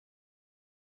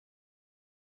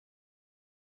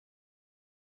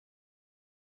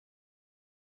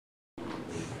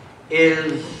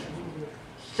is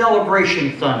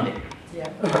Celebration Sunday.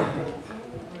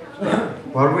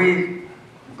 What are we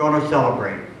going to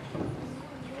celebrate?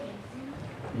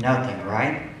 Nothing,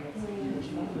 right?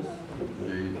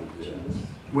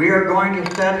 We are going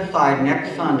to set aside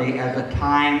next Sunday as a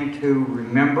time to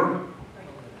remember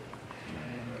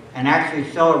and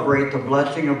actually celebrate the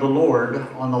blessing of the Lord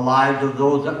on the lives of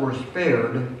those that were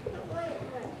spared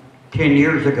 10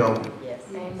 years ago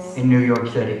in New York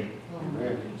City.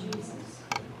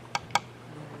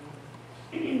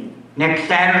 Next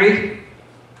Saturday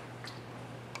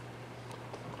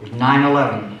is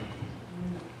 9/11.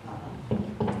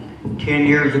 10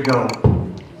 years ago.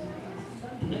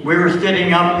 We were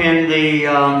sitting up in the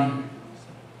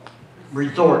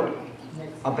resort,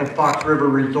 up at Fox River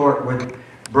Resort with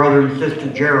Brother and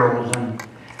Sister Gerald's, and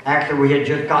actually we had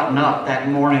just gotten up that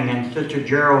morning, and Sister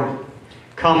Gerald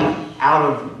come out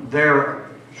of their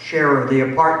share of the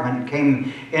apartment,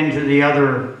 came into the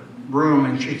other room,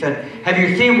 and she said, "Have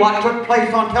you seen what took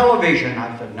place on television?"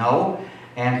 I said, "No."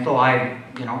 And so I,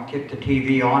 kicked the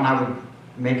TV on. I was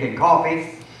making coffee,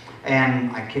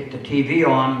 and I kicked the TV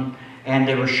on, and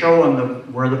they were showing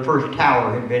where the first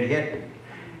tower had been hit.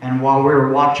 And while we were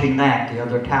watching that, the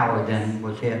other tower then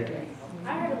was hit.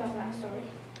 I heard about that story.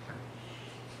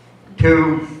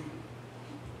 To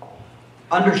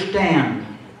understand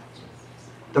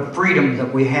the freedom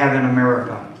that we have in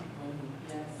America,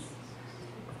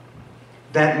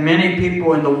 that many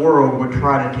people in the world would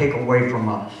try to take away from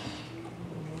us.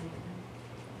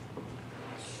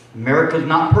 America's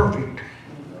not perfect.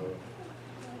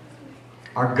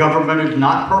 Our government is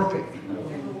not perfect.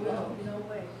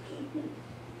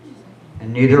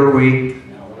 And neither are we.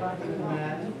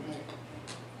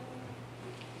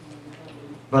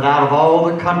 But out of all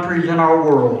the countries in our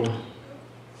world,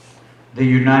 the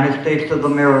United States of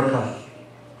America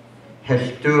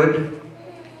has stood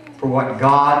for what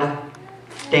God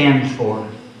stands for.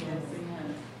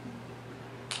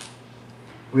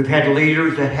 We've had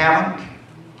leaders that haven't.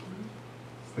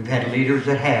 We've had leaders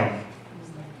that have.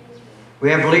 We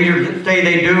have leaders that say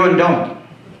they do and don't.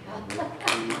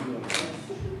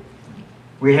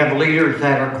 We have leaders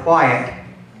that are quiet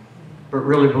but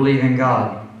really believe in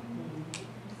God.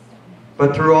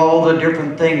 But through all the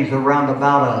different things around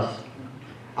about us,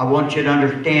 I want you to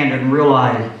understand and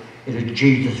realize it is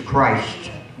Jesus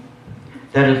Christ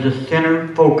that is the center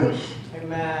focus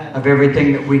of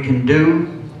everything that we can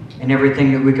do and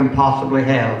everything that we can possibly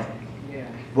have.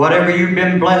 Whatever you've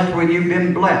been blessed with, you've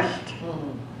been blessed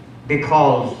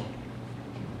because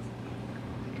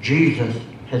Jesus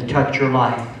has touched your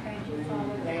life.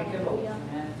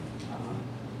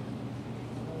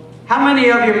 How many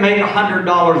of you make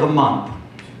 $100 a month?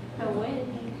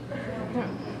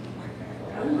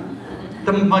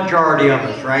 The majority of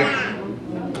us, right?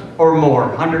 Or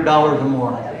more, $100 or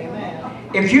more.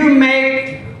 If you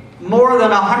make more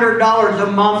than $100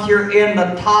 a month, you're in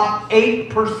the top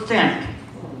 8%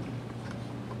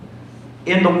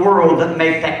 in the world that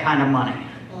make that kind of money.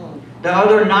 The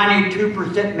other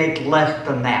 92% make less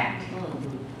than that.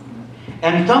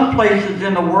 And some places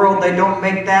in the world, they don't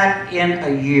make that in a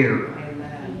year.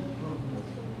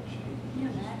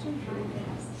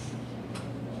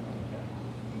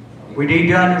 We need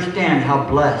to understand how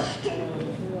blessed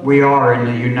we are in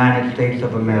the United States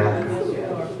of America.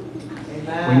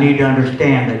 We need to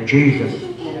understand that Jesus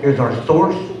is our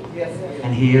source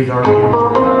and He is our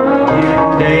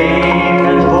answer.